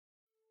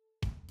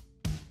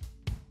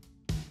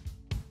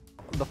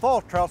the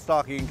fall trout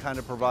stocking kind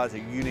of provides a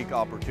unique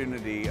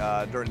opportunity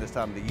during this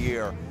time of the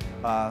year.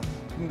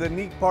 The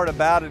neat part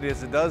about it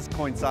is it does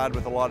coincide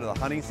with a lot of the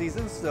hunting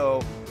seasons,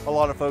 so a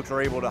lot of folks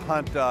are able to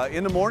hunt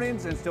in the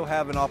mornings and still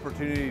have an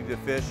opportunity to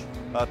fish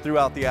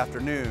throughout the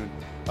afternoon.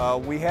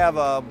 We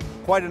have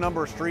quite a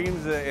number of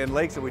streams and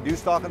lakes that we do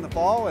stock in the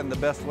fall, and the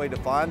best way to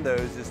find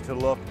those is to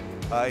look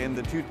in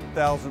the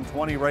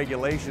 2020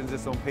 regulations.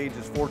 It's on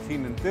pages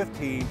 14 and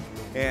 15,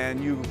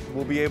 and you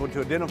will be able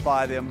to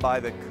identify them by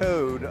the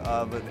code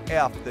of an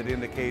F that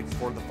indicates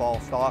for the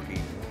fall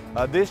stocking.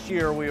 This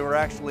year we were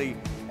actually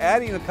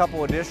adding a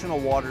couple additional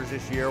waters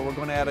this year. We're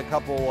going to add a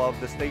couple of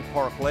the state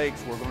park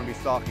lakes. We're going to be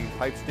stocking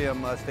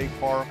Pipestem State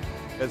Park,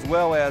 as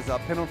well as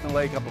Pendleton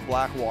Lake up at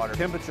Blackwater.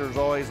 Temperature is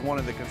always one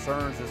of the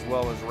concerns, as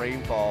well as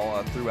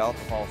rainfall throughout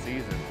the fall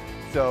season.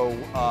 So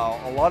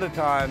a lot of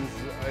times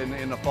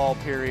in the fall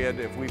period,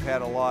 if we've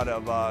had a lot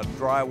of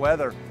dry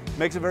weather, it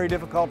makes it very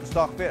difficult to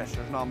stock fish.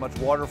 There's not much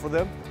water for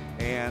them,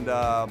 and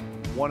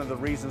one of the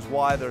reasons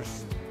why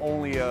there's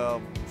only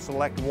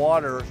select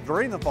waters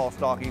during the fall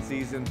stocking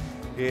season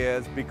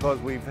is because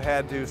we've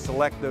had to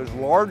select those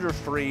larger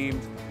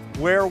streams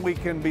where we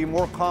can be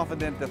more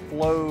confident the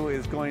flow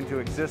is going to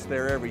exist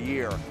there every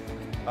year.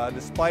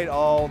 Despite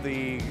all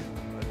the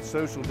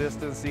social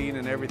distancing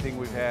and everything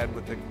we've had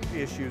with the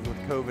issues with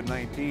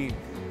COVID-19,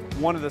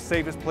 one of the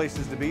safest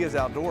places to be is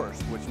outdoors,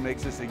 which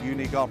makes this a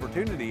unique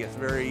opportunity. It's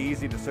very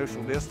easy to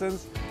social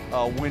distance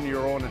when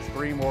you're on a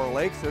stream or a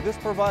lake, so this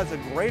provides a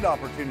great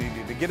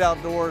opportunity to get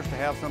outdoors, to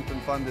have something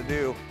fun to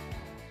do.